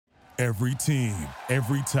Every team,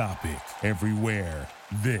 every topic, everywhere.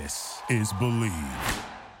 This is Believe.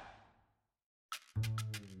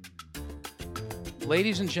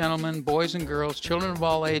 Ladies and gentlemen, boys and girls, children of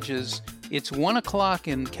all ages, it's 1 o'clock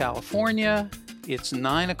in California, it's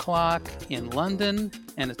 9 o'clock in London,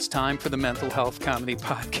 and it's time for the Mental Health Comedy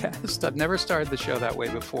Podcast. I've never started the show that way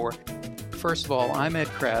before. First of all, I'm Ed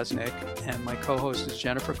Krasnick, and my co-host is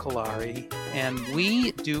Jennifer Kolari, and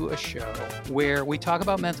we do a show where we talk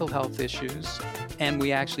about mental health issues, and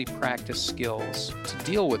we actually practice skills to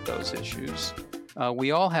deal with those issues. We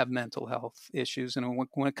all have mental health issues, and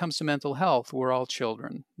when it comes to mental health, we're all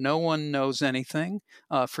children. No one knows anything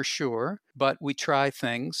for sure, but we try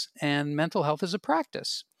things, and mental health is a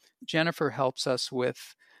practice. Jennifer helps us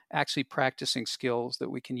with actually practicing skills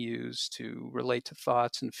that we can use to relate to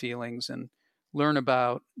thoughts and feelings and learn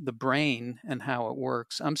about the brain and how it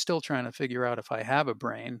works. I'm still trying to figure out if I have a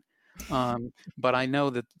brain, but I know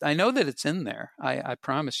that it's in there. I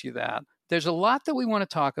promise you that. There's a lot that we want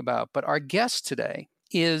to talk about, but our guest today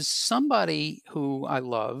is somebody who I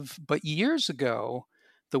love. But years ago,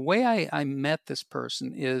 the way I met this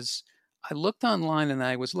person is I looked online and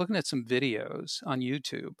I was looking at some videos on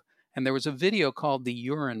YouTube, and there was a video called The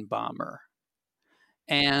Urine Bomber.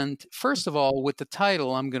 And first of all, with the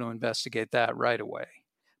title, I'm going to investigate that right away.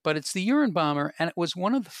 But it's The Urine Bomber, and it was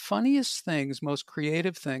one of the funniest things, most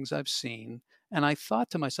creative things I've seen. And I thought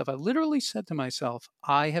to myself, I literally said to myself,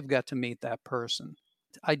 I have got to meet that person.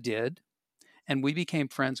 I did. And we became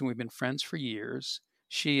friends, and we've been friends for years.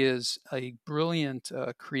 She is a brilliant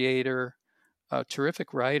creator, a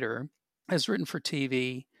terrific writer, has written for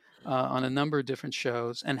TV on a number of different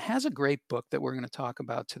shows, and has a great book that we're going to talk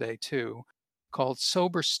about today, too, called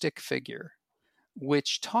Sober Stick Figure,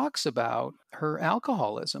 which talks about her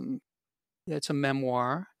alcoholism. It's a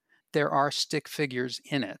memoir. There are stick figures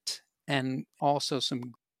in it, and also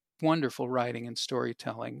some wonderful writing and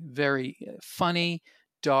storytelling. Very funny,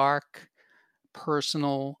 dark,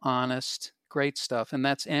 personal, honest, great stuff. And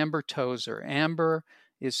that's Amber Tozer. Amber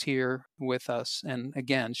is here with us. And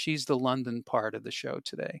again, she's the London part of the show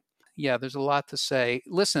today. Yeah, there's a lot to say.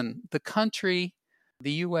 Listen,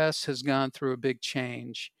 the U.S. has gone through a big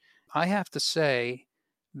change. I have to say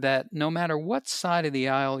that no matter what side of the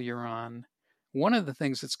aisle you're on, one of the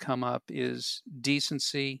things that's come up is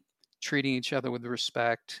decency, treating each other with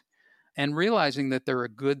respect, and realizing that there are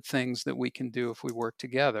good things that we can do if we work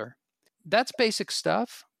together. That's basic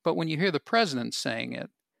stuff, but when you hear the president saying it,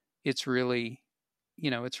 it's really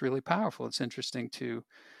powerful. It's interesting to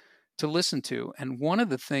listen to. And one of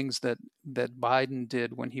the things that Biden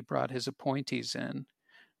did when he brought his appointees in,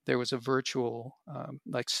 there was a virtual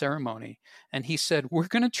ceremony, and he said, we're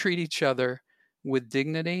going to treat each other with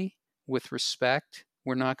dignity, with respect.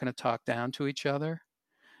 We're not going to talk down to each other.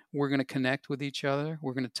 We're going to connect with each other.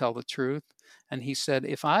 We're going to tell the truth. And he said,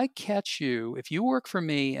 if you work for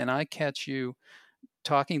me and I catch you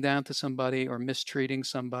talking down to somebody or mistreating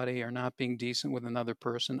somebody or not being decent with another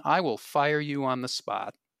person, I will fire you on the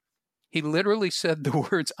spot. He literally said the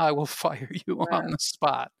words, I will fire you on the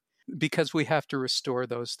spot, because we have to restore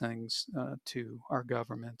those things to our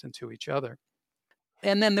government and to each other.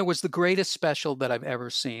 And then there was the greatest special that I've ever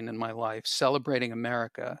seen in my life, Celebrating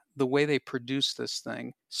America, the way they produced this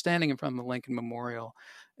thing, standing in front of the Lincoln Memorial,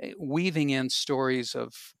 weaving in stories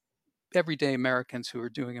of everyday Americans who are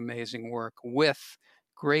doing amazing work with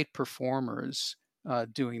great performers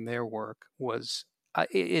doing their work.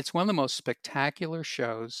 It's one of the most spectacular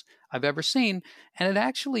shows I've ever seen. And it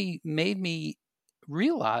actually made me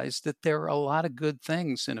realize that there are a lot of good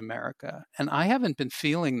things in America. And I haven't been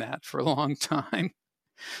feeling that for a long time.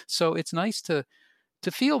 So it's nice to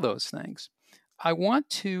feel those things. I want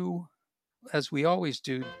to, as we always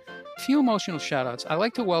do, a few emotional shout outs. I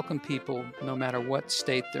like to welcome people no matter what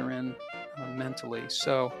state they're in mentally.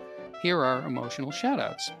 So here are emotional shout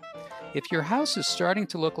outs. If your house is starting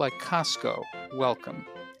to look like Costco, welcome.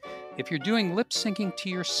 If you're doing lip syncing to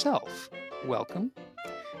yourself, welcome.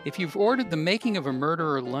 If you've ordered the Making of a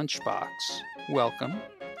Murderer lunchbox, welcome.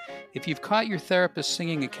 If you've caught your therapist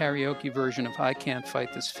singing a karaoke version of I Can't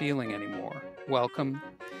Fight This Feeling Anymore, welcome.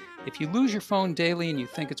 If you lose your phone daily and you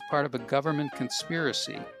think it's part of a government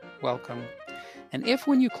conspiracy, welcome. And if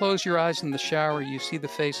when you close your eyes in the shower you see the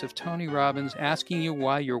face of Tony Robbins asking you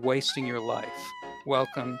why you're wasting your life,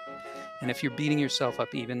 welcome. And if you're beating yourself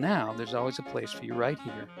up even now, there's always a place for you right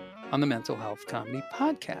here on the Mental Health Comedy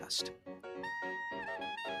Podcast.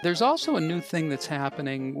 There's also a new thing that's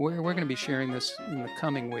happening. We're going to be sharing this in the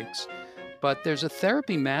coming weeks, but there's a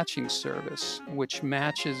therapy matching service which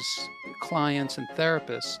matches clients and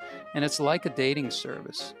therapists, and it's like a dating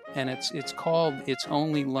service. And it's called It's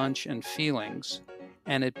Only Lunch and Feelings.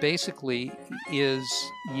 And it basically is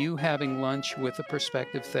you having lunch with a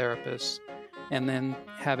prospective therapist and then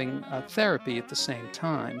having a therapy at the same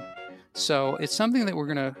time. So it's something that we're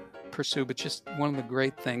going to pursue, but just one of the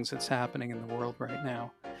great things that's happening in the world right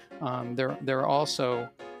now. There are also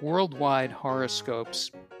worldwide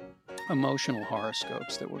horoscopes, emotional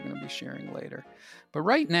horoscopes that we're going to be sharing later. But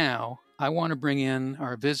right now, I want to bring in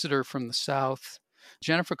our visitor from the South,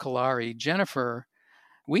 Jennifer Kalari. Jennifer,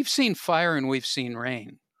 we've seen fire and we've seen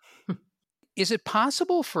rain. Is it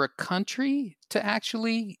possible for a country to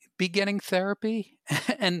actually be getting therapy?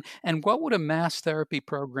 and what would a mass therapy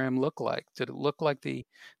program look like? Did it look like the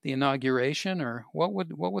inauguration, or what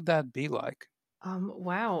would that be like?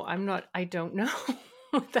 Wow, I don't know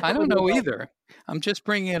what that I don't would look know like. either. I'm just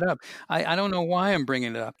bringing it up. I don't know why I'm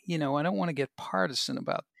bringing it up. I don't want to get partisan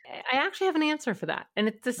about. I actually have an answer for that. And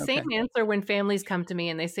it's the same Okay. answer when families come to me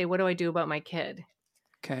and they say, "What do I do about my kid?"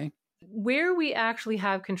 Okay. Where we actually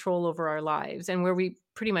have control over our lives and where we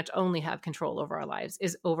pretty much only have control over our lives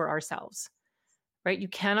is over ourselves, right? You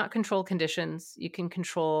cannot control conditions. You can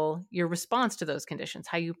control your response to those conditions,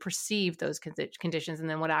 how you perceive those conditions, and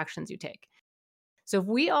then what actions you take. So if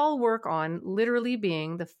we all work on literally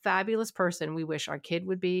being the fabulous person we wish our kid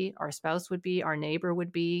would be, our spouse would be, our neighbor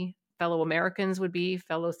would be, fellow Americans would be,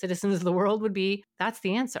 fellow citizens of the world would be, that's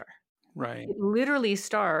the answer. Right. It literally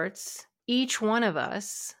starts each one of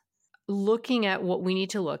us looking at what we need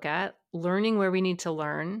to look at, learning where we need to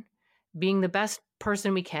learn, being the best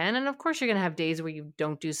person we can. And of course, you're going to have days where you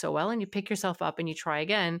don't do so well and you pick yourself up and you try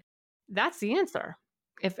again. That's the answer.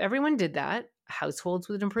 If everyone did that, households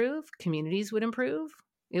would improve, communities would improve,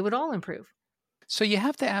 it would all improve. So you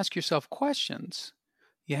have to ask yourself questions.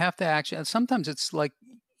 You have to actually, sometimes it's like,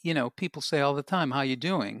 people say all the time, how you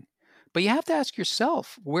doing? But you have to ask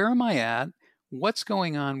yourself, where am I at? What's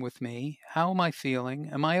going on with me? How am I feeling?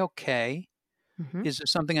 Am I okay? Mm-hmm. Is there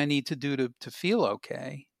something I need to do to feel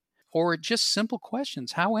okay? Or just simple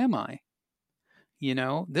questions. How am I?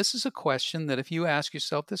 This is a question that if you ask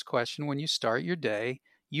yourself this question when you start your day,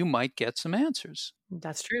 you might get some answers.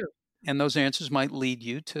 That's true. And those answers might lead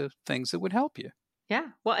you to things that would help you.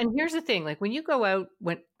 Yeah. Well, and here's the thing, like when you go out,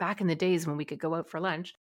 back in the days when we could go out for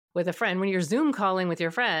lunch with a friend, when you're Zoom calling with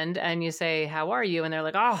your friend and you say, "How are you?" And they're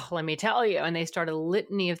like, "Oh, let me tell you." And they start a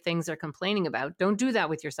litany of things they're complaining about. Don't do that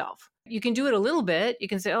with yourself. You can do it a little bit. You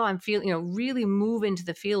can say, "Oh, I'm feeling," really move into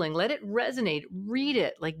the feeling. Let it resonate. Read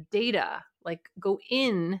it like data, like go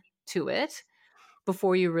in to it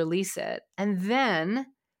before you release it. And then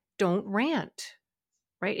don't rant.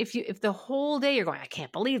 Right? If the whole day you're going, "I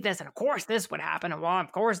can't believe this, and of course this would happen, and well,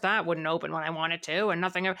 of course that wouldn't open when I wanted to, and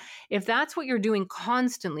nothing." If that's what you're doing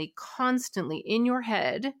constantly in your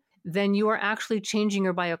head, then you are actually changing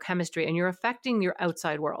your biochemistry and you're affecting your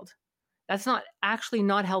outside world. That's not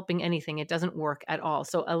helping anything. It doesn't work at all.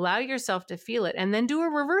 So allow yourself to feel it and then do a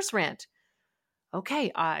reverse rant.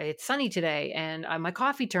 Okay, it's sunny today, and my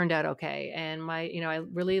coffee turned out okay, and I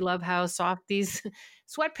really love how soft these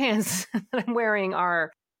sweatpants that I'm wearing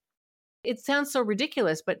are. It sounds so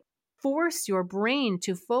ridiculous, but force your brain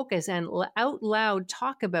to focus and out loud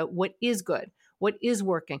talk about what is good, what is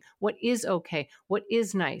working, what is okay, what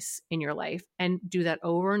is nice in your life, and do that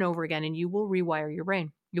over and over again, and you will rewire your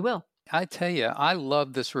brain. You will. I tell you, I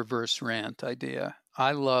love this reverse rant idea.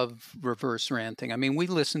 I love reverse ranting. I mean, we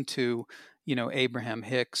listen to, Abraham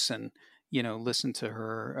Hicks and, listen to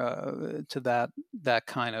her, to that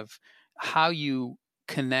kind of how you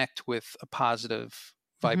connect with a positive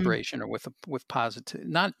vibration or with positive,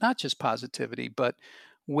 not just positivity, but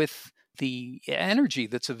with the energy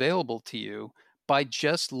that's available to you by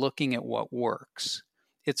just looking at what works.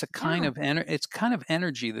 It's a kind of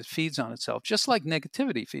energy that feeds on itself, just like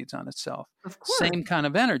negativity feeds on itself. Of course. Same kind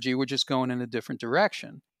of energy, we're just going in a different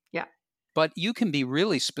direction. Yeah. But you can be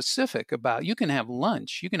really specific about, you can have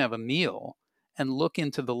lunch, you can have a meal and look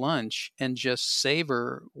into the lunch and just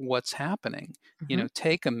savor what's happening.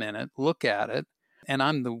 Take a minute, look at it. And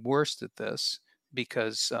I'm the worst at this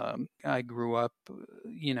because I grew up,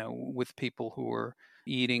 with people who were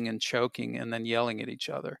eating and choking and then yelling at each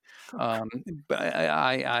other. But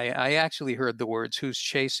I actually heard the words, "Who's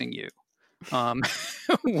chasing you?"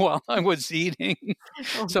 While I was eating.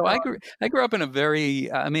 So I grew up in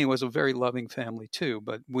it was a very loving family too,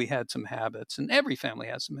 but we had some habits, and every family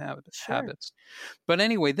has some habits. But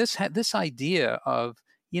anyway, this idea of,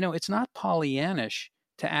 it's not Pollyannish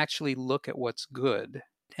to actually look at what's good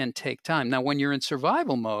and take time. Now, when you're in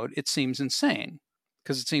survival mode, it seems insane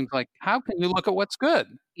because it seems like, how can you look at what's good?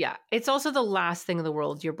 Yeah. It's also the last thing in the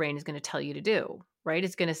world your brain is going to tell you to do, right?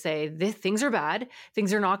 It's going to say, things are bad.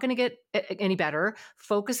 Things are not going to get any better.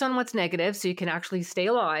 Focus on what's negative so you can actually stay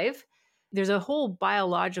alive. There's a whole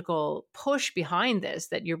biological push behind this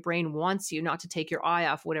that your brain wants you not to take your eye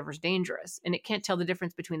off whatever's dangerous. And it can't tell the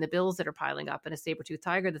difference between the bills that are piling up and a saber-toothed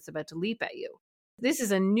tiger that's about to leap at you. This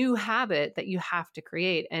is a new habit that you have to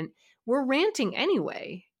create. And we're ranting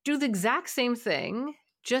anyway. Do the exact same thing,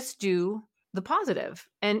 just do the positive.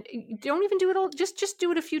 And don't even do it all, just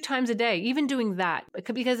do it a few times a day, even doing that.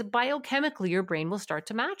 Because biochemically, your brain will start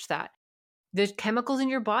to match that. The chemicals in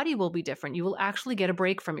your body will be different. You will actually get a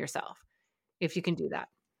break from yourself if you can do that.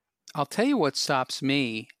 I'll tell you what stops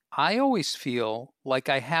me. I always feel like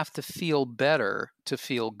I have to feel better to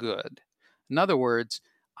feel good. In other words,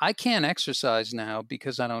 I can't exercise now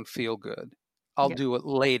because I don't feel good. I'll do it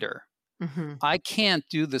later. Mm-hmm. I can't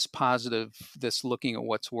do this positive, this looking at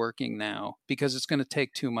what's working now because it's going to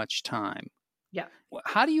take too much time. Yeah.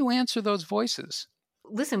 How do you answer those voices?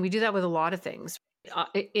 Listen, we do that with a lot of things.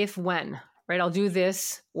 When, right? I'll do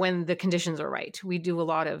this when the conditions are right. We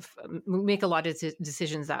make a lot of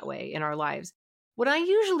decisions that way in our lives. What I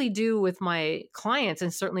usually do with my clients,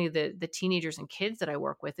 and certainly the teenagers and kids that I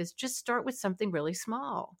work with, is just start with something really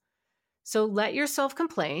small. So let yourself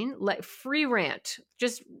complain, let free rant,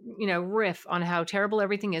 just, riff on how terrible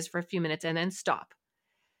everything is for a few minutes and then stop.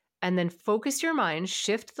 And then focus your mind,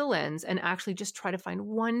 shift the lens, and actually just try to find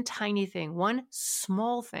one tiny thing, one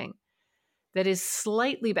small thing that is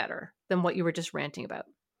slightly better than what you were just ranting about.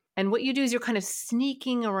 And what you do is you're kind of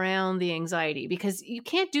sneaking around the anxiety, because you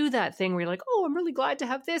can't do that thing where you're like, oh, I'm really glad to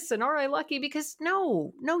have this and aren't I lucky? Because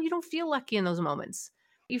no, you don't feel lucky in those moments.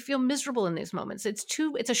 You feel miserable in these moments.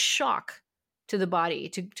 It's a shock to the body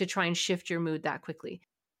to try and shift your mood that quickly.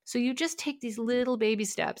 So you just take these little baby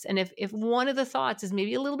steps. And if one of the thoughts is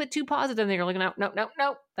maybe a little bit too positive, then you're like,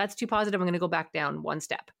 no, that's too positive. I'm going to go back down one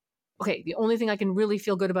step. Okay, the only thing I can really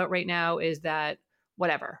feel good about right now is that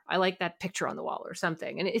whatever, I like that picture on the wall or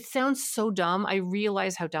something. And it sounds so dumb. I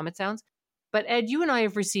realize how dumb it sounds. But Ed, you and I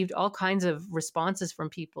have received all kinds of responses from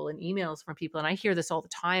people and emails from people. And I hear this all the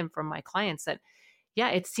time from my clients that, yeah,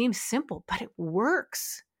 it seems simple, but it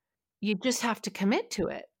works. You just have to commit to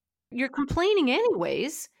it. You're complaining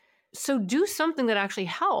anyways. So do something that actually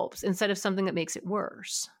helps instead of something that makes it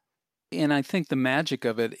worse. And I think the magic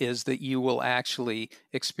of it is that you will actually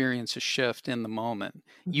experience a shift in the moment.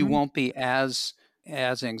 Mm-hmm. You won't be as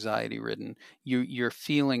anxiety ridden. Your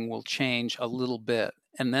feeling will change a little bit.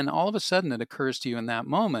 And then all of a sudden it occurs to you in that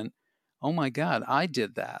moment, oh my God, I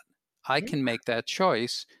did that. I can make that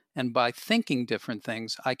choice. And by thinking different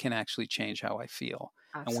things, I can actually change how I feel.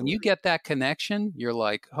 Absolutely. And when you get that connection, you're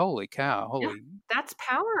like, holy cow, that's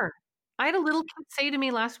power. I had a little kid say to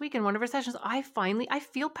me last week in one of our sessions, I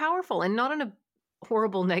feel powerful, and not in a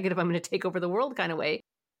horrible, negative, I'm going to take over the world kind of way,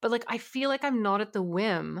 but like, I feel like I'm not at the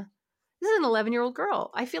whim. This is an 11-year-old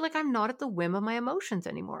girl. I feel like I'm not at the whim of my emotions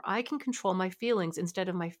anymore. I can control my feelings instead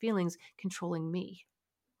of my feelings controlling me.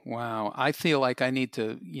 Wow. I feel like I need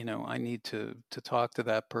to talk to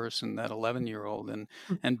that person, that 11-year-old,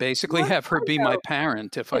 and basically have her be my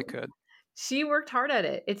parent if I could. She worked hard at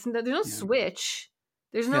it. There's no switch.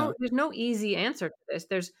 There's no easy answer to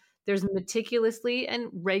this. There's meticulously and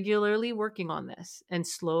regularly working on this, and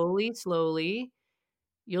slowly,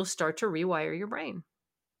 you'll start to rewire your brain.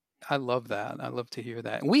 I love that. I love to hear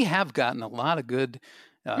that. We have gotten a lot of good,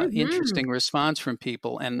 interesting response from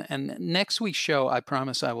people. And next week's show, I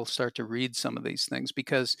promise I will start to read some of these things,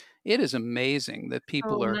 because it is amazing that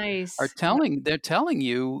people are telling, they're telling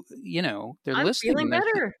you, they're I'm listening. Feeling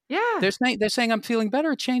better. Yeah. They're saying I'm feeling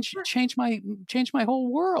better. Change my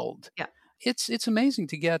whole world. Yeah. It's amazing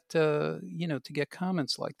to get, to get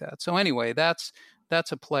comments like that. So anyway, that's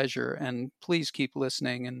a pleasure, and please keep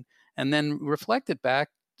listening and then reflect it back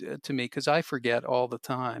to me, because I forget all the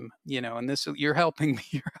time, and this, you're helping me,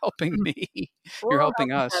 you're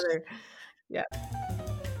helping us. Together. Yeah.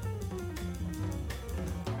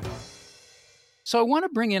 So I want to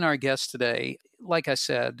bring in our guest today, like I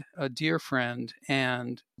said, a dear friend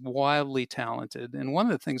and wildly talented. And one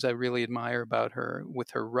of the things I really admire about her, with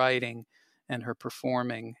her writing and her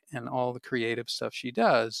performing and all the creative stuff she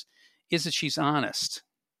does, is that she's honest.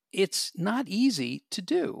 It's not easy to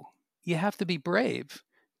do. You have to be brave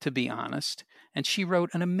to be honest. And she wrote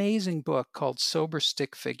an amazing book called Sober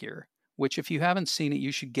Stick Figure, which, if you haven't seen it,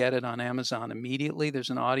 you should get it on Amazon immediately. There's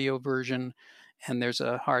an audio version and there's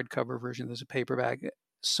a hardcover version. There's a paperback.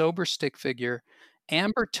 Sober Stick Figure.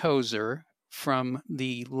 Amber Tozer from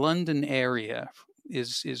the London area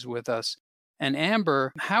is with us. And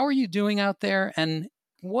Amber, how are you doing out there? And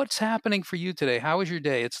what's happening for you today? How is your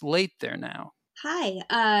day? It's late there now.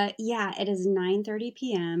 Hi. Yeah, it is 9:30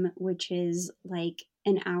 p.m., which is like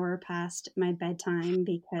an hour past my bedtime,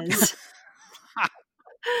 because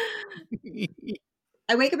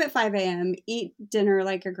I wake up at 5 a.m., eat dinner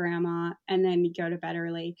like a grandma, and then go to bed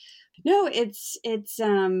early. No, it's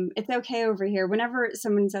okay over here. Whenever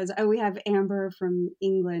someone says, "Oh, we have Amber from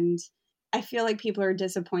England," I feel like people are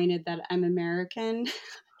disappointed that I'm American.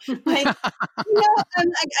 Like, I'm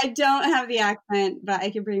like, I don't have the accent, but I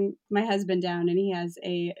can bring my husband down, and he has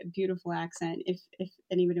a beautiful accent. If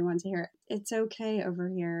anybody wants to hear it, it's okay over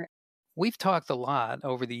here. We've talked a lot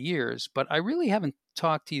over the years, but I really haven't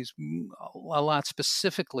talked to you a lot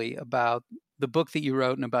specifically about the book that you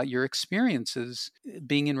wrote and about your experiences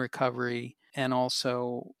being in recovery, and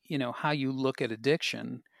also, how you look at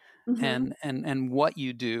addiction Mm-hmm. and what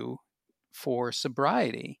you do for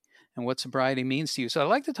sobriety and what sobriety means to you. So I'd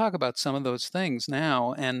like to talk about some of those things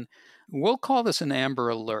now, and we'll call this an Amber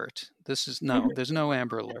Alert. There's no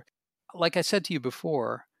Amber Alert. Like I said to you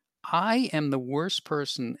before, I am the worst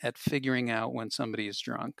person at figuring out when somebody is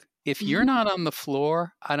drunk. If you're not on the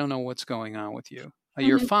floor, I don't know what's going on with you.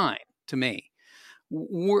 You're fine to me.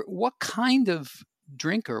 What kind of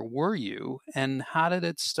drinker were you, and how did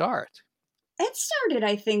it start? It started,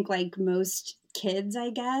 I think, like most kids,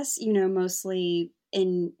 I guess, mostly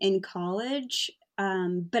in college.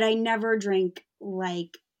 But I never drank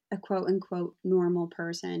like a quote unquote normal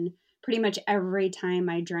person. Pretty much every time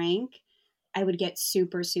I drank, I would get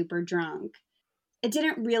super, super drunk. It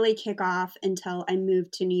didn't really kick off until I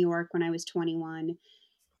moved to New York when I was 21.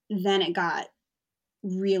 Then it got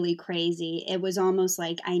really crazy. It was almost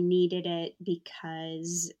like I needed it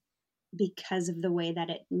because of the way that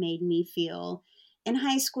it made me feel. In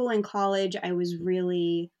high school and college, I was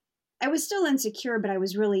still insecure, but I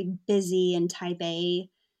was really busy and type A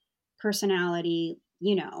personality,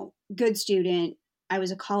 good student. I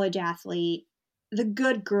was a college athlete, the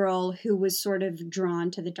good girl who was sort of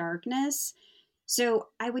drawn to the darkness. So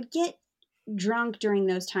I would get drunk during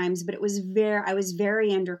those times, but I was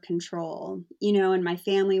very under control, and my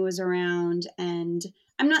family was around, and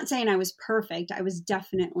I'm not saying I was perfect. I was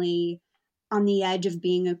definitely on the edge of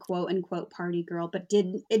being a quote unquote party girl, but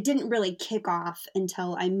it didn't really kick off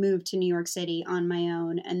until I moved to New York City on my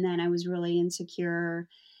own, and then I was really insecure.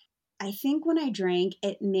 I think when I drank,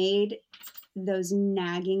 it made those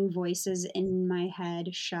nagging voices in my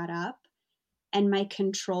head shut up, and my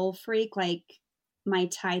control freak, like my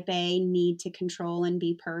type A need to control and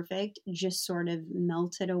be perfect, just sort of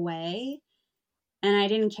melted away. And I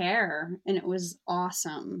didn't care. And it was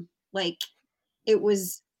awesome. Like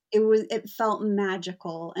it felt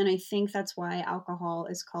magical. And I think that's why alcohol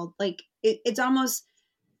is called, like, it's almost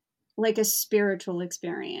like a spiritual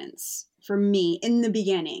experience for me in the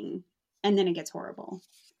beginning. And then it gets horrible.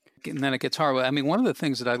 And then it gets horrible. I mean, one of the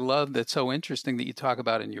things that I love that's so interesting that you talk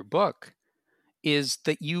about in your book is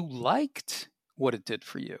that you liked what it did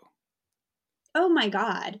for you. Oh my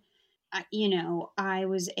God. I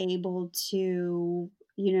was able to,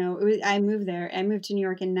 I moved there. I moved to New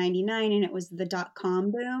York in 99, and it was the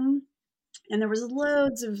 .com boom. And there was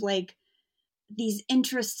loads of like these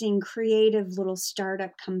interesting creative little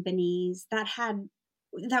startup companies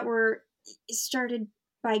that were started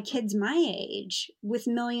by kids my age with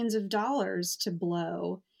millions of dollars to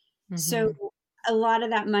blow. So a lot of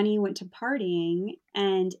that money went to partying,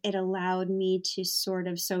 and it allowed me to sort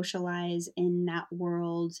of socialize in that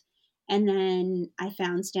world. And then I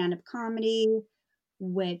found stand-up comedy,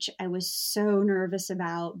 which I was so nervous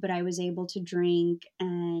about, but I was able to drink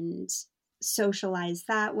and socialize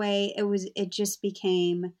that way. It just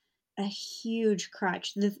became a huge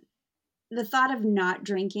crutch. The thought of not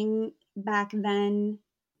drinking back then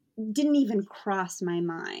didn't even cross my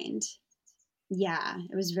mind. Yeah,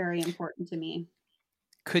 it was very important to me.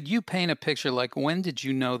 Could you paint a picture, like when did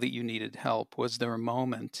you know that you needed help? Was there a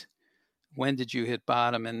moment? When did you hit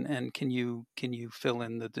bottom? And can you fill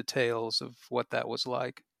in the details of what that was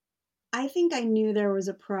like? I think I knew there was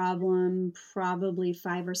a problem probably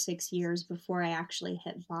 5 or 6 years before I actually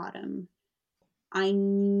hit bottom. I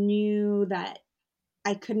knew that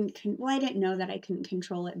I didn't know that I couldn't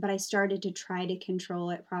control it, but I started to try to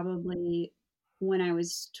control it probably when I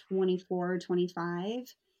was 24 or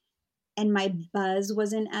 25, and my buzz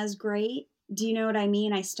wasn't as great. Do you know what I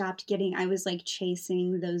mean? I was like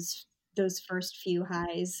chasing those first few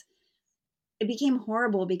highs. It became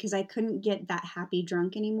horrible because I couldn't get that happy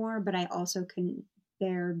drunk anymore, but I also couldn't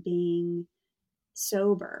bear being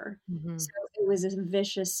sober. So it was a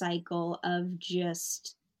vicious cycle of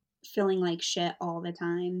just feeling like shit all the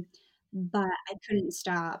time, but I couldn't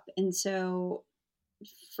stop. And so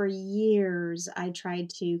for years, I tried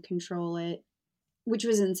to control it, which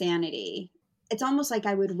was insanity. It's almost like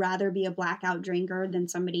I would rather be a blackout drinker than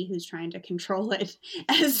somebody who's trying to control it,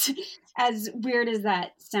 as weird as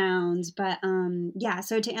that sounds. But yeah,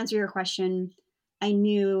 so to answer your question, I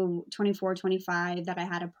knew 24, 25 that I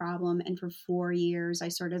had a problem. And for 4 years, I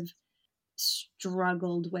sort of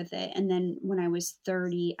struggled with it. And then when I was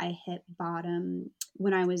 30, I hit bottom.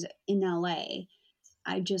 When I was in LA,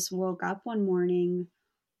 I just woke up one morning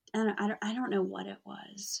and I don't know what it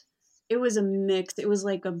was. It was a mix. It was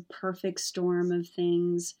like a perfect storm of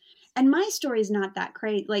things. And my story is not that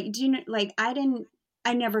crazy. Like, do you know, like,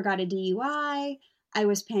 I never got a DUI. I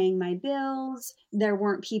was paying my bills. There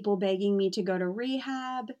weren't people begging me to go to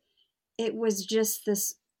rehab. It was just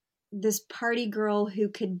this party girl who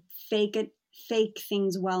could fake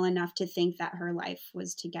things well enough to think that her life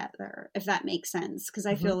was together, if that makes sense. Because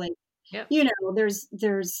I feel like, Yep. you know, there's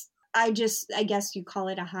I guess you call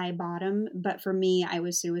it a high bottom, but for me, I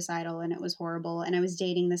was suicidal and it was horrible. And I was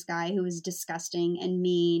dating this guy who was disgusting and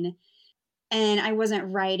mean, and I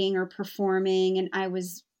wasn't writing or performing, and I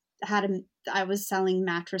was selling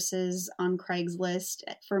mattresses on Craigslist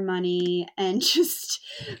for money and just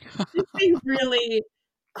really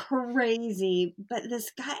crazy. But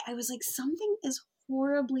this guy, I was like, something is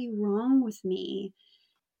horribly wrong with me.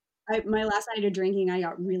 My last night of drinking, I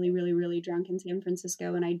got really, really, really drunk in San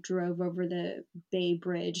Francisco, and I drove over the Bay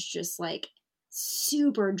Bridge just like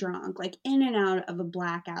super drunk, like in and out of a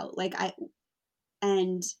blackout.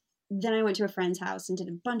 And then I went to a friend's house and did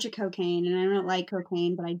a bunch of cocaine, and I don't like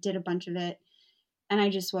cocaine, but I did a bunch of it. And I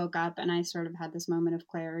just woke up and I sort of had this moment of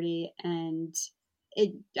clarity, and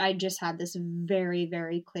I just had this very,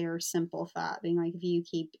 very clear, simple thought being like, if you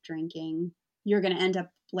keep drinking, you're going to end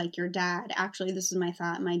up like your dad. Actually, this is my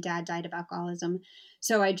thought. My dad died of alcoholism.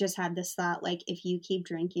 So I just had this thought, like, if you keep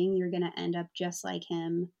drinking, you're going to end up just like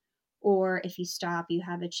him. Or if you stop, you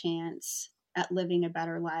have a chance at living a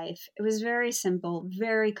better life. It was very simple,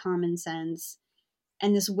 very common sense.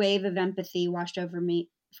 And this wave of empathy washed over me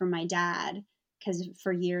from my dad, because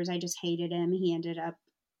for years I just hated him. He ended up,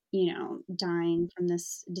 dying from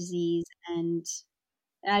this disease. And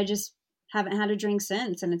I just haven't had a drink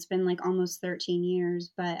since. And it's been like almost 13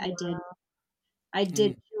 years, but I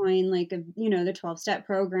did join like the 12-step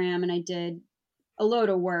program, and I did a load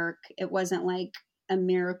of work. It wasn't like a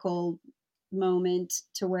miracle moment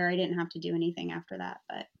to where I didn't have to do anything after that,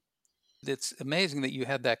 but it's amazing that you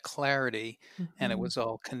had that clarity and it Mhm. was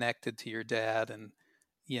all connected to your dad and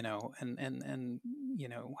and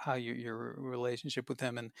how your relationship with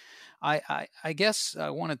him. And I guess I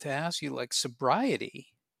wanted to ask you, like,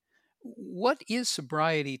 sobriety. What is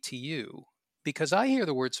sobriety to you? Because I hear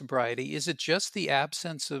the word sobriety. Is it just the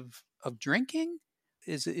absence of drinking?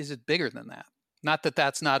 Is it bigger than that? Not that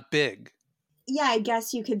that's not big. yeah, I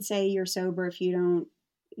guess you could say you're sober if you don't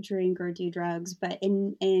drink or do drugs, but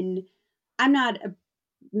in I'm not a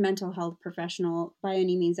mental health professional by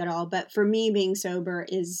any means at all, but for me, being sober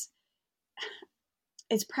it's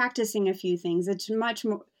practicing a few things. It's much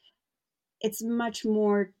more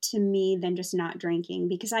to me than just not drinking,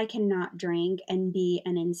 because I cannot drink and be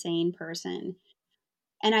an insane person.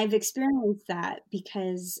 And I've experienced that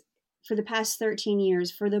because for the past 13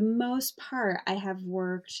 years, for the most part, I have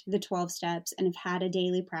worked the 12 steps and have had a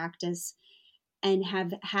daily practice and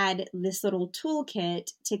have had this little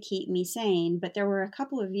toolkit to keep me sane. But there were a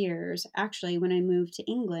couple of years, actually, when I moved to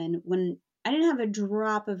England, when I didn't have a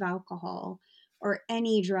drop of alcohol or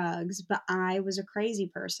any drugs, but I was a crazy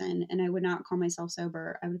person, and I would not call myself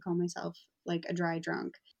sober. I would call myself like a dry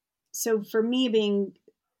drunk. So for me, being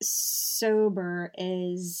sober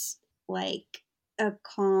is like a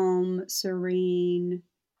calm, serene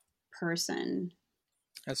person.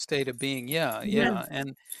 A state of being, yeah, Yes. yeah.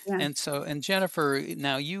 and Yeah. and so, and Jennifer,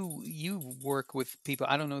 now you work with people.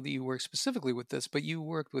 I don't know that you work specifically with this, but you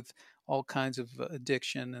worked with all kinds of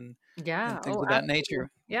addiction Yeah. and things Oh, of that absolutely.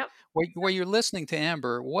 nature. Yep. Where you're listening to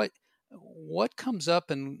Amber, what comes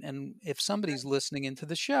up, and if somebody's listening into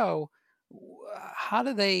the show, how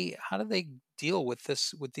do they deal with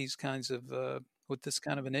these kinds of with this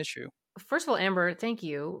kind of an issue? First of all, Amber, thank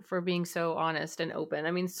you for being so honest and open.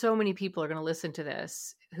 I mean, so many people are going to listen to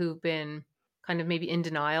this who've been kind of maybe in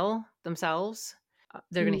denial themselves.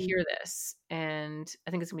 They're going to Mm. hear this, and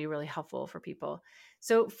I think it's going to be really helpful for people.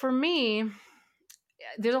 So for me,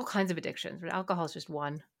 there's all kinds of addictions, but alcohol is just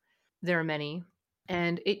one. There are many.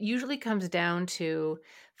 And it usually comes down to,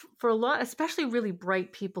 for a lot, especially really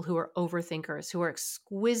bright people who are overthinkers, who are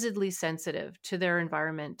exquisitely sensitive to their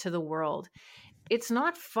environment, to the world. It's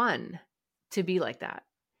not fun to be like that.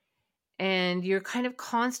 And you're kind of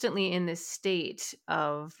constantly in this state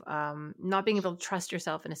of not being able to trust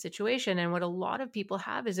yourself in a situation. And what a lot of people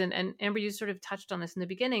have is, and Amber, you sort of touched on this in the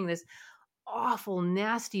beginning, this awful,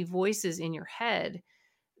 nasty voices in your head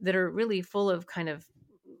that are really full of kind of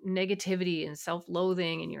negativity and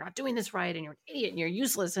self-loathing, and you're not doing this right, and you're an idiot, and you're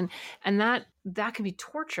useless, and that can be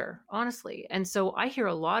torture, honestly. And so I hear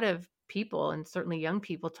a lot of people, and certainly young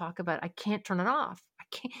people, talk about, I can't turn it off. I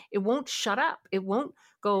can't. It won't shut up. It won't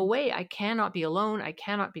go away. I cannot be alone. I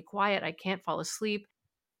cannot be quiet. I can't fall asleep.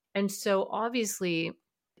 And so obviously,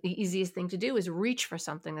 the easiest thing to do is reach for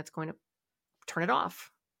something that's going to turn it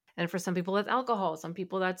off. And for some people, that's alcohol. Some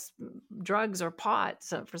people, that's drugs or pot.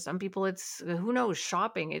 So for some people, it's, who knows,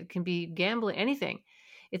 shopping. It can be gambling, anything.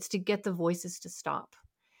 It's to get the voices to stop.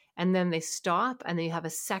 And then they stop, and then you have a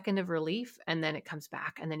second of relief, and then it comes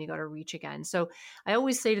back, and then you got to reach again. So I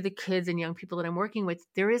always say to the kids and young people that I'm working with,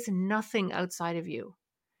 there is nothing outside of you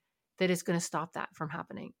that is going to stop that from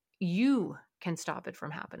happening. You can stop it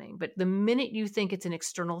from happening. But the minute you think it's an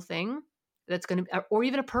external thing that's going to, or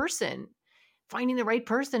even a person, finding the right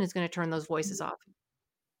person is going to turn those voices off.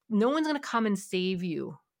 No one's going to come and save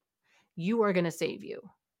you. You are going to save you.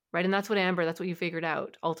 Right. And that's what you figured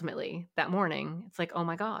out ultimately that morning. It's like, oh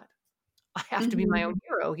my God, I have to be my own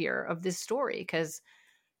hero here of this story, because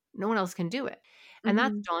no one else can do it. And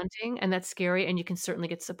that's daunting, and that's scary. And you can certainly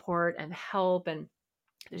get support and help, and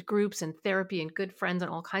there's groups and therapy and good friends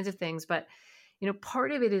and all kinds of things. But,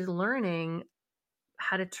 part of it is learning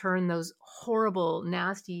how to turn those horrible,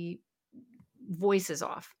 nasty voices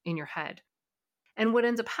off in your head. And what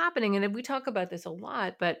ends up happening, and we talk about this a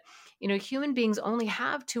lot, but, human beings only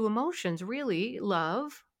have two emotions, really: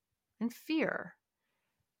 love and fear.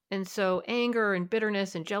 And so anger and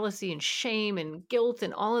bitterness and jealousy and shame and guilt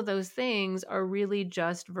and all of those things are really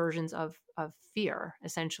just versions of fear,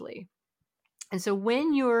 essentially. And so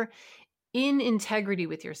when you're in integrity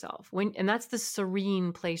with yourself, and that's the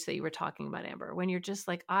serene place that you were talking about, Amber, when you're just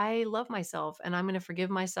like, I love myself and I'm going to forgive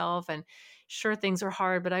myself, and sure, things are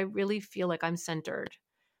hard, but I really feel like I'm centered.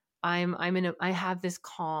 I have this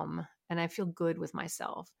calm, and I feel good with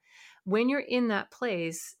myself. When you're in that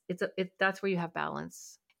place, that's where you have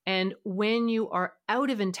balance. And when you are out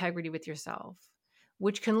of integrity with yourself,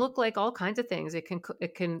 which can look like all kinds of things, it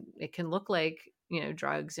can look like,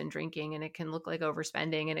 drugs and drinking, and it can look like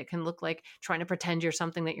overspending, and it can look like trying to pretend you're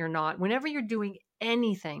something that you're not. Whenever you're doing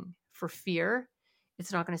anything for fear,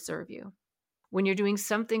 it's not going to serve you. When you're doing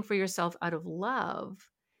something for yourself out of love,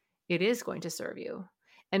 it is going to serve you.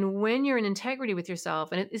 And when you're in integrity with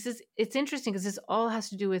yourself, and it's interesting, because this all has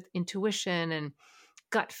to do with intuition and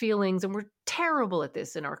gut feelings, and we're terrible at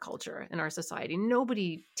this in our culture, in our society.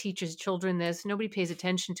 Nobody teaches children this. Nobody pays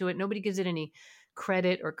attention to it. Nobody gives it any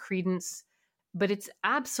credit or credence, but it's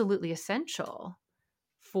absolutely essential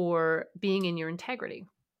for being in your integrity.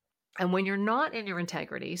 And when you're not in your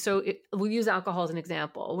integrity, we'll use alcohol as an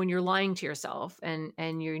example. When you're lying to yourself, and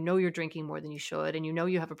you're drinking more than you should, and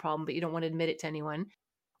you have a problem, but you don't want to admit it to anyone.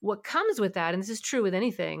 What comes with that, and this is true with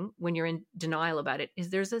anything when you're in denial about it, is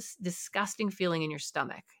there's this disgusting feeling in your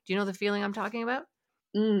stomach. Do you know the feeling I'm talking about?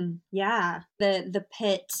 Yeah. The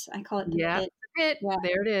pit. I call it the pit. The pit. Yeah.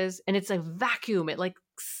 There it is. And it's a vacuum.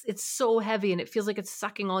 It's so heavy, and it feels like it's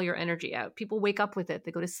sucking all your energy out. People wake up with it.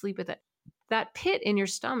 They go to sleep with it. That pit in your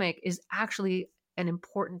stomach is actually an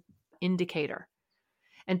important indicator.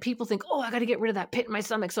 And people think, oh, I got to get rid of that pit in my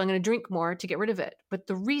stomach, so I'm going to drink more to get rid of it. But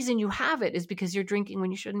the reason you have it is because you're drinking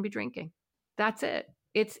when you shouldn't be drinking. That's it.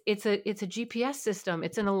 It's a GPS system.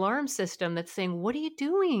 It's an alarm system that's saying, what are you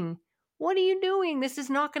doing? What are you doing? This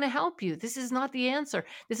is not going to help you. This is not the answer.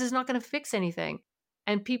 This is not going to fix anything.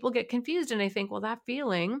 And people get confused, and they think, well, that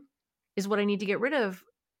feeling is what I need to get rid of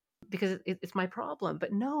because it's my problem.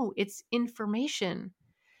 But no, it's information.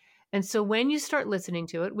 And so when you start listening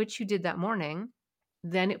to it, which you did that morning,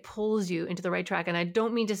 then it pulls you into the right track. And I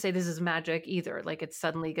don't mean to say this is magic either, like it's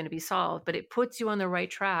suddenly going to be solved, but it puts you on the right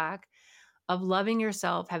track of loving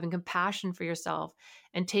yourself, having compassion for yourself,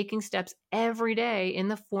 and taking steps every day in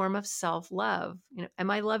the form of self-love. Am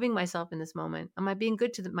I loving myself in this moment? Am I being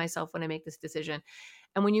good to myself when I make this decision?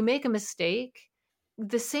 And when you make a mistake,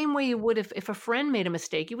 the same way you would if a friend made a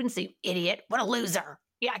mistake, you wouldn't say, idiot, what a loser.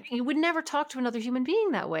 Yeah, you would never talk to another human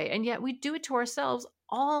being that way. And yet we do it to ourselves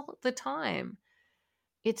all the time.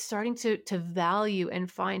 It's starting to value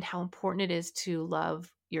and find how important it is to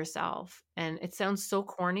love yourself. And it sounds so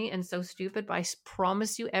corny and so stupid, but I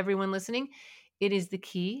promise you, everyone listening, it is the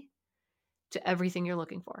key to everything you're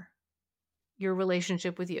looking for. Your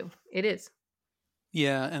relationship with you. It is.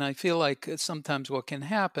 Yeah. And I feel like sometimes what can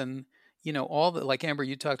happen, like Amber,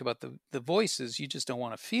 you talked about the voices, you just don't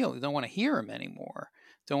want to feel, you don't want to hear them anymore.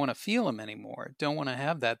 Don't want to feel them anymore. Don't want to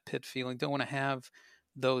have that pit feeling. Don't want to have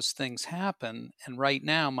those things happen. And right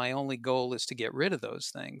now, my only goal is to get rid of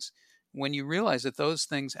those things. When you realize that those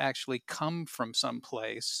things actually come from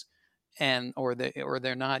someplace, or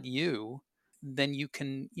they're not you, then you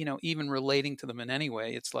can, even relating to them in any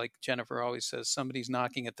way, it's like Jennifer always says, somebody's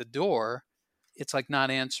knocking at the door. It's like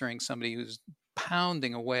not answering somebody who's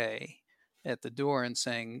pounding away at the door and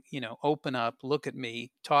saying, open up, look at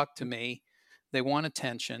me, talk to me. They want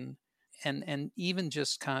attention. And even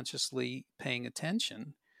just consciously paying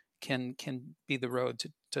attention can be the road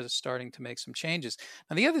to starting to make some changes.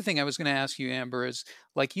 Now, the other thing I was going to ask you, Amber, is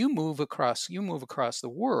like you move across the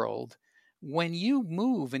world. When you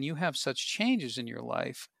move and you have such changes in your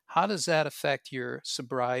life, how does that affect your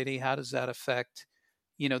sobriety? How does that affect,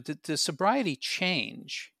 does sobriety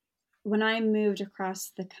change? When I moved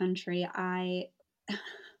across the country, I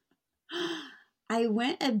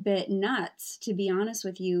went a bit nuts, to be honest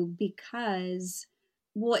with you, because,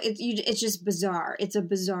 well, it's just bizarre. It's a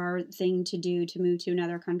bizarre thing to do, to move to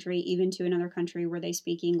another country, even to another country where they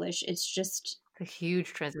speak English. It's just a huge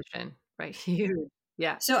transition, right? Huge.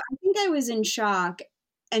 Yeah. So I think I was in shock,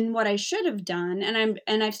 and what I should have done,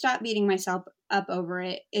 and I've stopped beating myself up over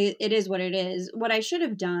it. It is what it is. What I should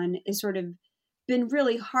have done is sort of been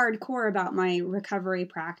really hardcore about my recovery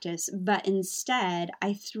practice, but instead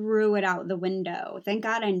I threw it out the window. Thank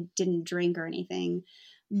God I didn't drink or anything,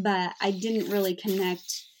 but I didn't really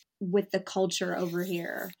connect with the culture over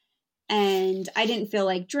here. And I didn't feel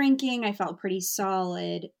like drinking. I felt pretty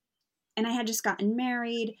solid. And I had just gotten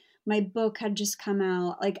married. My book had just come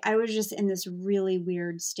out. Like, I was just in this really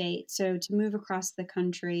weird state. So to move across the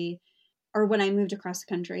country, or when I moved across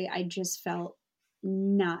the country, I just felt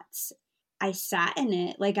nuts. I sat in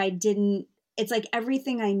it. Like, it's like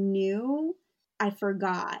everything I knew, I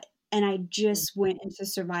forgot. And I just went into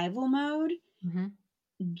survival mode,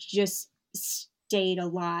 just stayed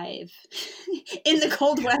alive in the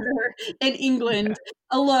cold weather in England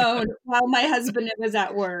alone while my husband was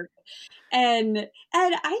at work. And Ed,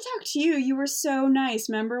 I talked to you. You were so nice.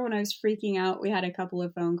 Remember when I was freaking out? We had a couple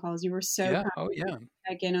of phone calls. You were so kind to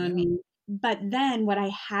check in on me. But then what I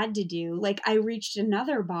had to do, like, I reached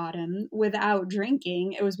another bottom without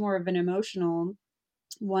drinking. It was more of an emotional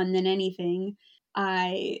one than anything.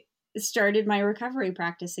 I started my recovery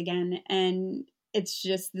practice again, and it's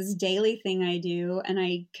just this daily thing I do. And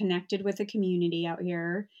I connected with a community out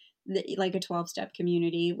here, like a 12-step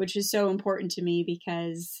community, which is so important to me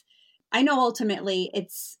because I know ultimately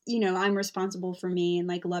it's, I'm responsible for me and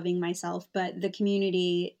like loving myself, but the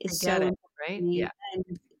community is so important right? to me. Yeah.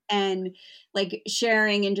 And like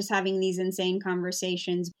sharing and just having these insane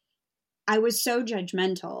conversations. I was so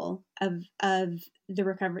judgmental of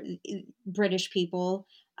the British people.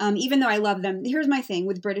 Even though I love them. Here's my thing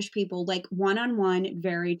with British people, like one-on-one,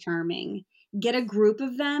 very charming. Get a group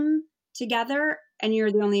of them together and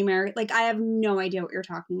you're the only American. Like, I have no idea what you're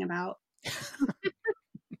talking about.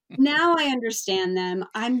 Now I understand them.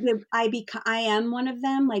 I am one of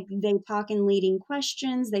them. Like, they talk in leading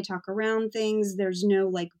questions. They talk around things. There's no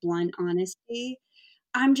like blunt honesty.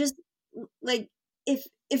 I'm just like, if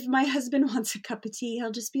my husband wants a cup of tea,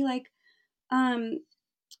 he'll just be like,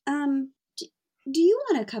 do you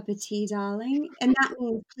want a cup of tea, darling? And that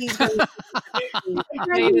means please go.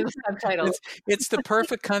 Subtitles. It's the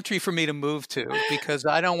perfect country for me to move to because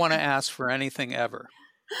I don't want to ask for anything ever.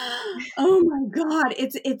 Oh my God.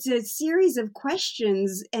 It's a series of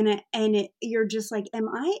questions and you're just like, am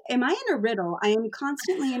I in a riddle? I am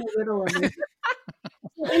constantly in a riddle of it.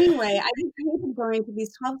 So anyway, I just hated going to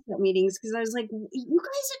these 12-step meetings because I was like, you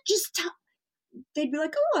guys are just, they'd be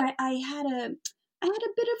like, oh, I had a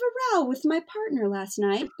bit of a row with my partner last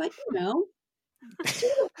night, but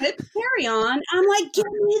carry on. I'm like, give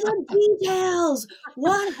me the details.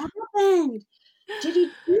 What happened? Did he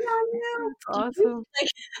cheat on you? Awesome.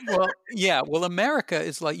 Well, America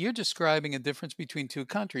is like, you're describing a difference between two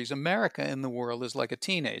countries. America in the world is like a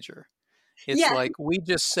teenager. It's like we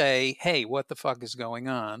just say, hey, what the fuck is going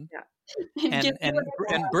on? Yeah. And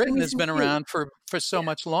Britain has been around for so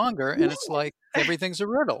much longer, and it's like everything's a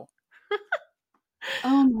riddle.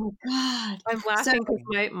 Oh my God. I'm laughing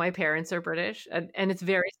because my parents are British, and it's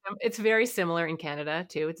very similar in Canada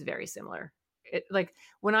too. It's very similar. Like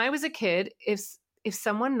when I was a kid, if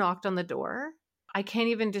someone knocked on the door, I can't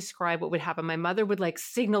even describe what would happen. My mother would like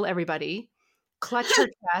signal everybody, clutch her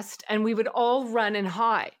chest, and we would all run and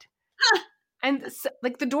hide. And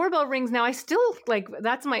like the doorbell rings now, I still like,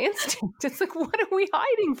 that's my instinct. It's like, what are we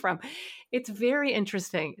hiding from? It's very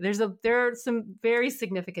interesting. There are some very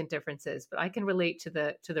significant differences, but I can relate to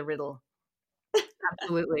the riddle.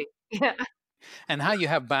 Absolutely. Yeah. And how you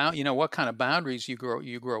have what kind of boundaries you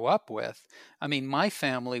grow up with. I mean, my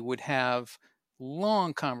family would have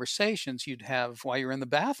long conversations you'd have while you're in the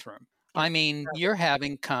bathroom. I mean, you're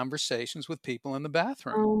having conversations with people in the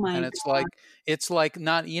bathroom. Oh my And God. it's like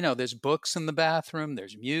not, there's books in the bathroom,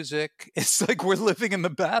 there's music. It's like we're living in the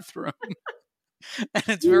bathroom. And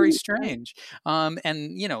it's very strange. And,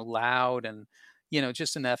 loud and,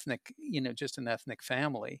 just just an ethnic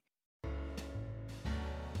family.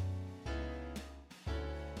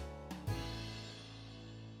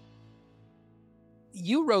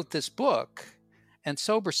 You wrote this book, and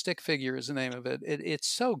Sober Stick Figure is the name of it. It's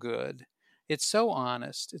so good. It's so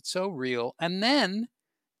honest. It's so real. And then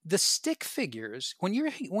the stick figures, when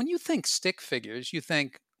you think stick figures, you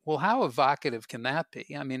think, well, how evocative can that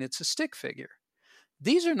be? I mean, it's a stick figure.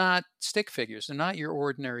 These are not stick figures. They're not your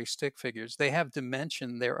ordinary stick figures. They have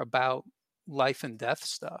dimension. They're about life and death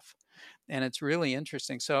stuff. And it's really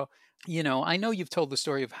interesting. So, I know you've told the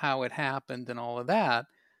story of how it happened and all of that,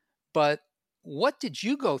 but what did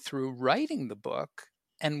you go through writing the book?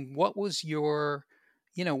 And what was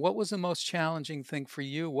what was the most challenging thing for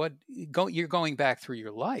you? You're going back through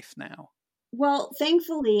your life now. Well,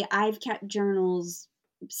 thankfully, I've kept journals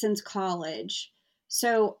since college.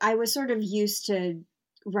 So I was sort of used to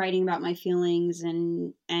writing about my feelings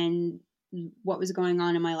and what was going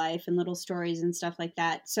on in my life and little stories and stuff like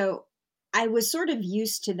that. So I was sort of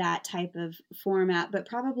used to that type of format, but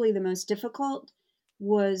probably the most difficult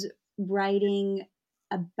was writing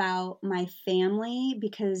about my family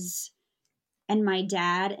and my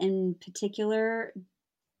dad in particular,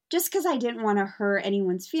 just because I didn't want to hurt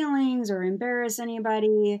anyone's feelings or embarrass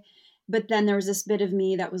anybody. But then there was this bit of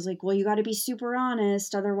me that was like, well, you got to be super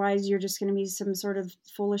honest. Otherwise, you're just going to be some sort of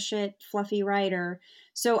full of shit, fluffy writer.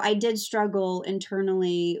 So I did struggle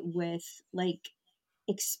internally with like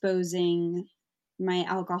exposing my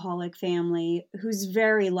alcoholic family, who's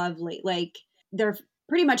very lovely. Like, they're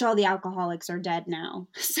pretty much all the alcoholics are dead now.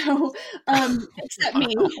 So, except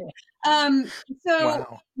me. Um, so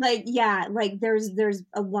Wow. like, yeah, like there's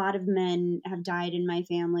a lot of men have died in my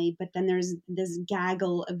family, but then there's this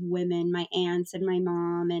gaggle of women, my aunts and my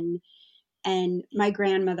mom and my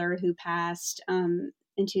grandmother who passed in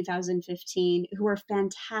 2015, who are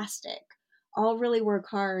fantastic, all really work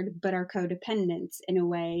hard, but are codependents in a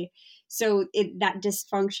way. So that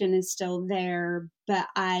dysfunction is still there, but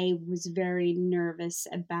I was very nervous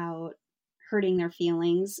about hurting their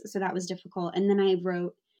feelings. So that was difficult. And then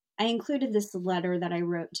I included this letter that I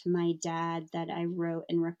wrote to my dad that I wrote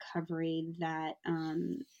in recovery that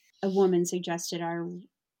a woman suggested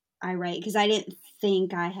I write, because I didn't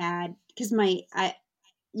think I had, because when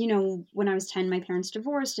I was 10, my parents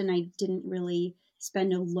divorced and I didn't really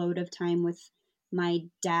spend a load of time with my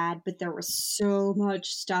dad, but there was so much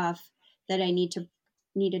stuff that I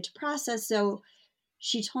needed to process. So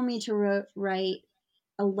she told me to write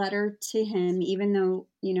a letter to him, even though,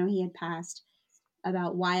 he had passed,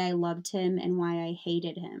 about why I loved him and why I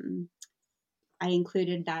hated him. I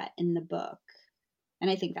included that in the book.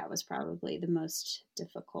 And I think that was probably the most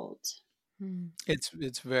difficult.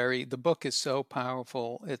 The book is so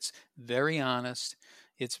powerful. It's very honest.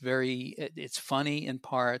 It's funny in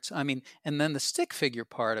parts. I mean, and then the stick figure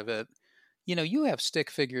part of it, you have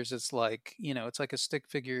stick figures. It's like, it's like a stick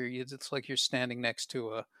figure. It's like you're standing next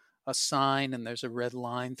to a sign and there's a red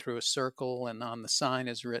line through a circle. And on the sign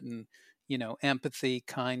is written, empathy,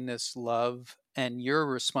 kindness, love. And your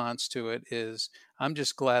response to it is, I'm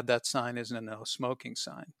just glad that sign isn't a no smoking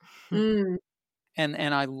sign. Mm.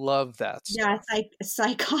 And I love that Yeah, stuff. it's like a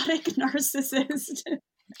psychotic narcissist.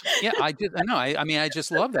 Yeah, I did. I know. I mean, I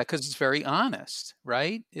just love that because it's very honest,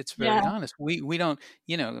 right? It's very Yeah. honest. We don't,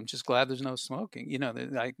 I'm just glad there's no smoking.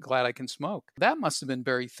 I'm glad I can smoke. That must have been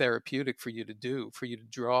very therapeutic for you to do, for you to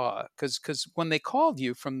draw. Because when they called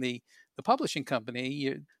you from the publishing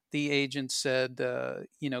company, the agent said,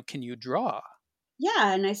 can you draw?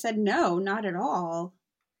 Yeah, and I said no, not at all.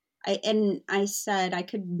 I said I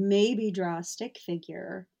could maybe draw a stick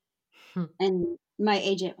figure. And my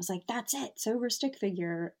agent was like, "That's it, sober stick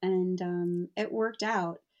figure," and it worked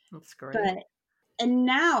out. That's great. And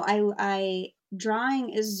now I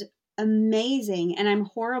drawing is amazing, and I'm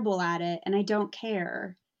horrible at it, and I don't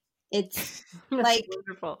care. It's That's like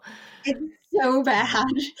wonderful. it's so bad,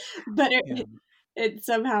 but Yeah. it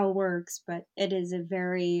somehow works. But it is a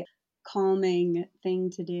very calming thing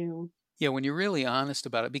to do. Yeah, when you're really honest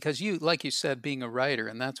about it, because you, like you said, being a writer,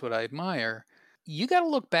 and that's what I admire, you got to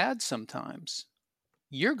look bad sometimes.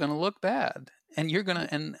 You're going to look bad, and you're going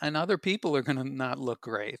to, and other people are going to not look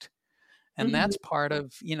great. And Mhm. that's part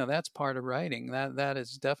of, that's part of writing. That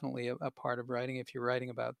is definitely a part of writing. If you're writing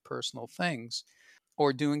about personal things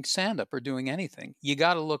or doing stand up or doing anything, you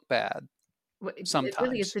got to look bad It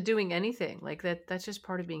really is sometimes. the doing anything like that. That's just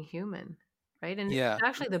part of being human, right? And Yeah. it's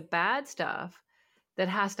actually the bad stuff that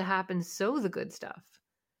has to happen so the good stuff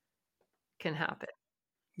can happen.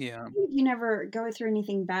 Yeah. If you never go through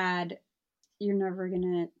anything bad, you're never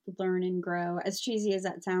gonna learn and grow. As cheesy as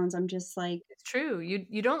that sounds, I'm just like, It's true.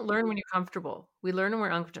 You don't learn when you're comfortable. We learn when we're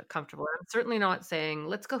uncomfortable. I'm certainly not saying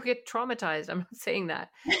let's go get traumatized. I'm not saying that.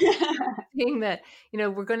 I'm saying that,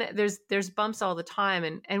 we're gonna there's bumps all the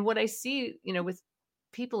time. And what I see, with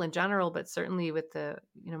people in general, but certainly with the,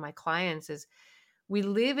 my clients, is we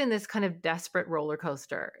live in this kind of desperate roller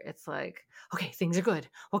coaster. It's like, okay, things are good.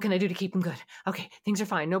 What can I do to keep them good? Okay, things are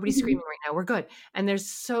fine. Nobody's screaming right now. We're good. And there's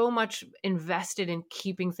so much invested in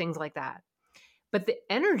keeping things like that. But the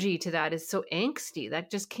energy to that is so angsty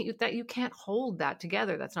that you can't hold that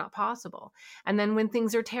together. That's not possible. And then when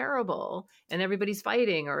things are terrible and everybody's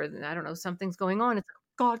fighting, or I don't know, something's going on, it's like,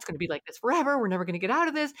 God, it's going to be like this forever. We're never going to get out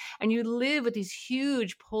of this. And you live with these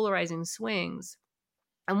huge polarizing swings.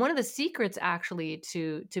 And one of the secrets actually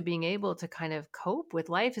to being able to kind of cope with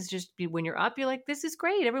life is just when you're up, you're like, this is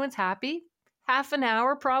great. Everyone's happy. Half an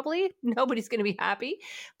hour, probably. Nobody's going to be happy.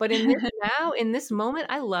 But in this now, in this moment,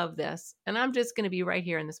 I love this. And I'm just going to be right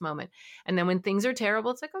here in this moment. And then when things are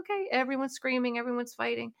terrible, it's like, okay, everyone's screaming, everyone's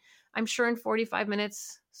fighting. I'm sure in 45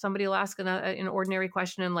 minutes, somebody will ask an ordinary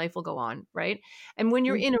question and life will go on, right? And when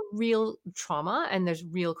you're in a real trauma and there's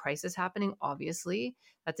real crisis happening, obviously,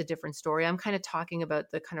 that's a different story. I'm kind of talking about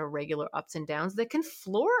the kind of regular ups and downs that can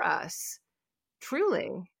floor us. Truly,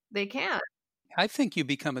 they can. I think you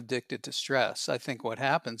become addicted to stress. I think what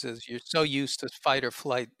happens is you're so used to fight or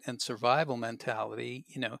flight and survival mentality,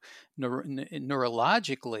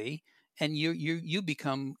 neurologically, and you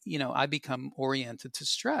become, I become oriented to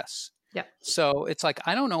stress. Yeah. So it's like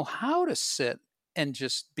I don't know how to sit and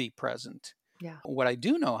just be present. Yeah. What I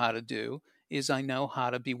do know how to do is I know how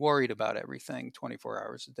to be worried about everything 24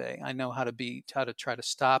 hours a day. I know how to try to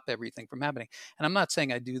stop everything from happening. And I'm not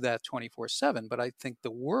saying I do that 24/7, but I think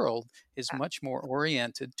the world is much more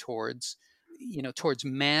oriented towards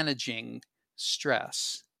managing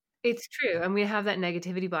stress. It's true. And we have that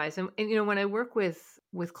negativity bias. And when I work with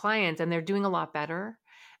clients and they're doing a lot better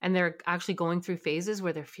and they're actually going through phases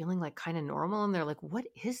where they're feeling like kind of normal and they're like, what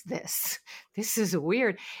is this? This is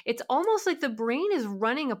weird. It's almost like the brain is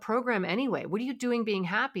running a program anyway. What are you doing being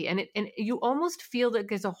happy? And you almost feel that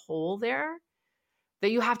there's a hole there that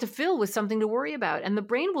you have to fill with something to worry about. And the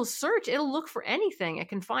brain will search. It'll look for anything it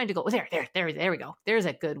can find to go, there we go. There's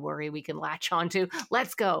a good worry we can latch onto.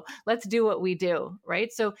 Let's go. Let's do what we do.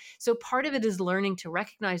 Right. So part of it is learning to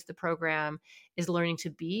recognize the program, is learning to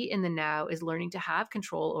be in the now, is learning to have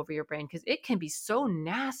control over your brain, because it can be so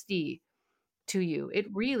nasty to you. It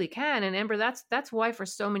really can. And Amber, that's why for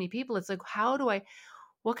so many people, it's like,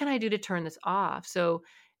 what can I do to turn this off? So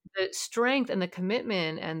the strength and the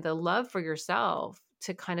commitment and the love for yourself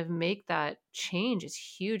to kind of make that change is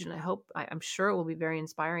huge. And I'm sure it will be very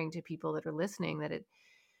inspiring to people that are listening, that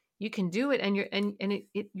you can do it, and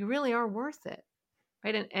you really are worth it.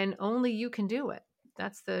 Right. And only you can do it.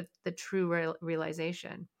 That's the true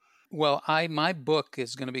realization. Well, my book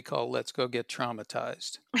is going to be called "Let's Go Get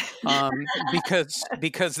Traumatized,"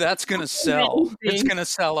 because that's going to sell. It's going to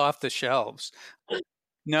sell off the shelves.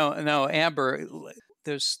 No, Amber,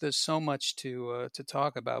 there's so much to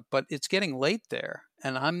talk about, but it's getting late there,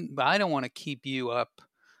 and I don't want to keep you up,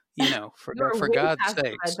 for God's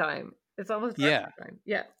sakes. Time. It's almost yeah. time.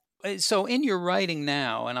 Yeah. So in your writing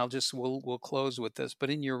now, and we'll close with this, but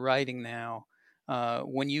in your writing now,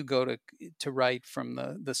 when you go to write from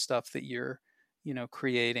the stuff that you're,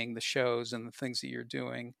 creating, the shows and the things that you're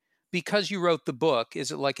doing, because you wrote the book, is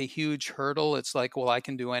it like a huge hurdle? It's like, well, I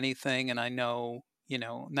can do anything, and I know,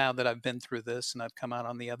 now that I've been through this and I've come out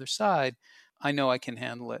on the other side, I know I can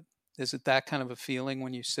handle it. Is it that kind of a feeling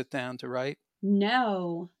when you sit down to write?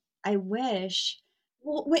 No, I wish.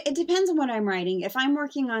 Well, it depends on what I'm writing. If I'm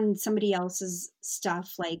working on somebody else's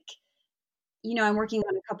stuff, like, I'm working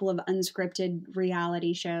on a couple of unscripted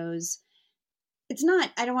reality shows. It's not,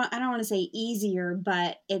 I don't want to say easier,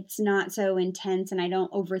 but it's not so intense and I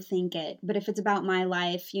don't overthink it. But if it's about my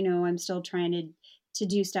life, I'm still trying to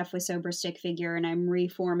do stuff with Sober Stick Figure and I'm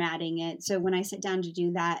reformatting it. So when I sit down to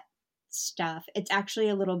do that stuff, it's actually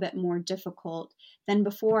a little bit more difficult than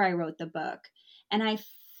before I wrote the book. And I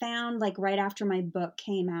found, like, right after my book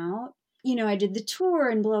came out, I did the tour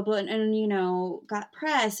and blah, blah, and got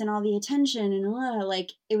press and all the attention and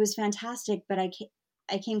like, it was fantastic. But I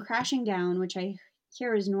came crashing down, which I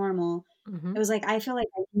hear is normal. Mm-hmm. It was like, I feel like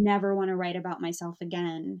I never want to write about myself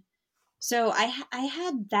again. So I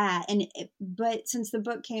had that. But since the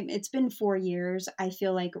book came, it's been 4 years, I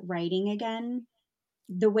feel like writing again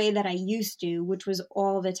the way that I used to, which was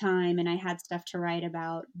all the time. And I had stuff to write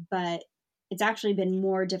about, but it's actually been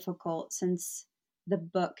more difficult since the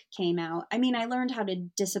book came out. I mean, I learned how to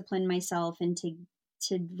discipline myself and to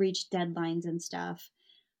reach deadlines and stuff,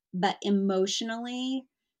 but emotionally,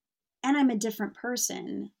 and I'm a different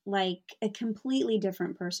person, like a completely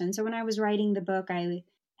different person. So when I was writing the book, I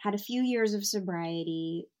had a few years of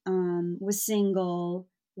sobriety, was single,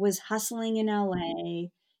 was hustling in LA,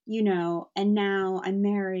 and now I'm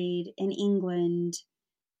married in England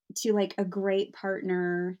to like a great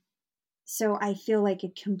partner. So I feel like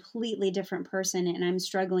a completely different person, and I'm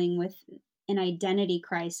struggling with an identity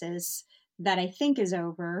crisis that I think is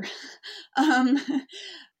over.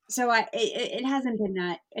 So it hasn't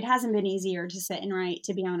been it hasn't been easier to sit and write,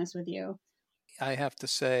 to be honest with you. I have to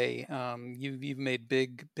say, you've made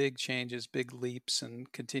big changes, big leaps,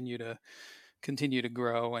 and continue to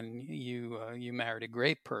grow. And you married a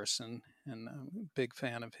great person, and I'm a big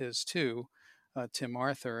fan of his too, Tim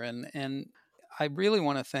Arthur. And I really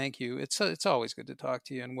want to thank you. It's always good to talk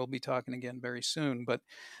to you, and we'll be talking again very soon. But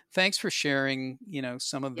thanks for sharing,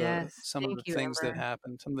 some of the Yes. Thank you, things that Amber.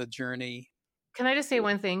 happened, some of the journey. Can I just say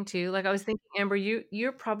one thing too? Like I was thinking, Amber,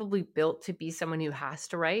 you're probably built to be someone who has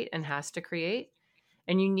to write and has to create.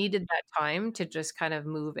 And you needed that time to just kind of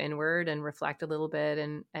move inward and reflect a little bit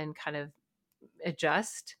and kind of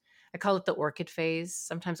adjust. I call it the orchid phase.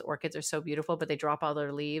 Sometimes orchids are so beautiful, but they drop all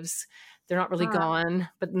their leaves. They're not really gone,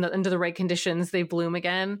 but under the right conditions, they bloom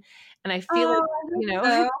again. And I feel like,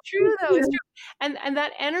 it's true though. It's true. And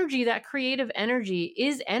that energy, that creative energy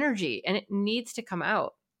is energy, and it needs to come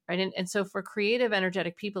out. Right. And so for creative,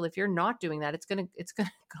 energetic people, if you're not doing that, it's gonna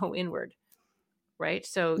go inward. Right.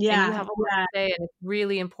 So, and you have a lot to say, and it's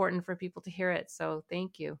really important for people to hear it. So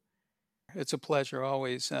thank you. It's a pleasure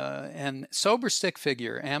always. And Sober Stick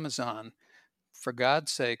Figure, Amazon. For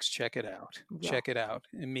God's sakes, check it out. Yeah. Check it out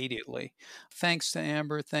immediately. Thanks to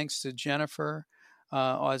Amber. Thanks to Jennifer.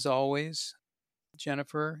 As always,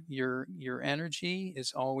 Jennifer, your energy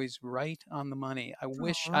is always right on the money. I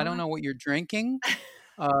don't know what you're drinking.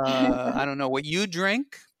 I don't know what you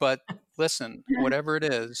drink, but listen, whatever it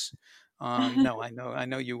is, no, I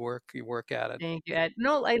know you work at it. Thank you, Ed.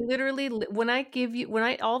 No, I literally,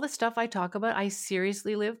 all the stuff I talk about, I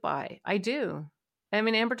seriously live by. I do. I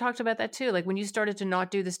mean, Amber talked about that too. Like when you started to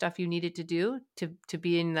not do the stuff you needed to do to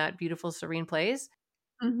be in that beautiful, serene place,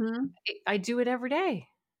 I do it every day.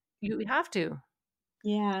 You have to.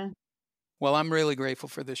 Yeah. Well, I'm really grateful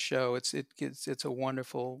for this show. It's a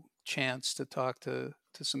wonderful chance to talk to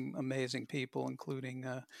some amazing people, including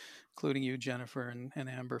you, Jennifer, and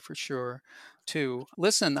Amber for sure, too.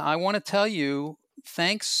 Listen, I want to tell you,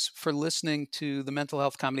 thanks for listening to the Mental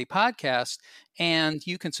Health Comedy Podcast, and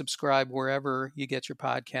you can subscribe wherever you get your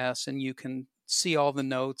podcasts, and you can see all the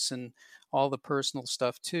notes and all the personal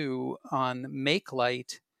stuff, too, on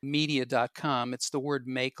makelightmedia.com. It's the word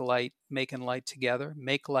make light, make and light together,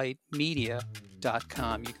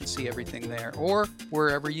 makelightmedia.com. You can see everything there, or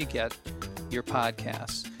wherever you get your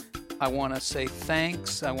podcasts. I want to say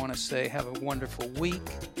thanks. I want to say have a wonderful week.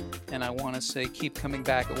 And I want to say keep coming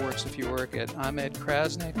back. It works if you work it. I'm Ed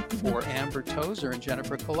Krasnick for Amber Tozer and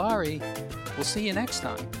Jennifer Kolari. We'll see you next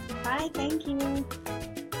time. Bye. Thank you.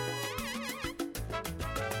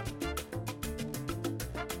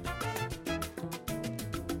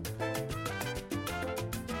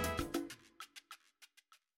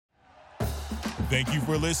 Thank you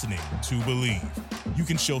for listening to Believe. You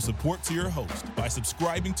can show support to your host by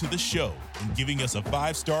subscribing to the show and giving us a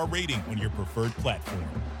 5-star rating on your preferred platform.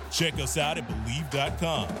 Check us out at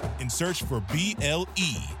Believe.com and search for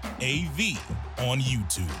BLEAV on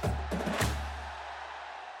YouTube.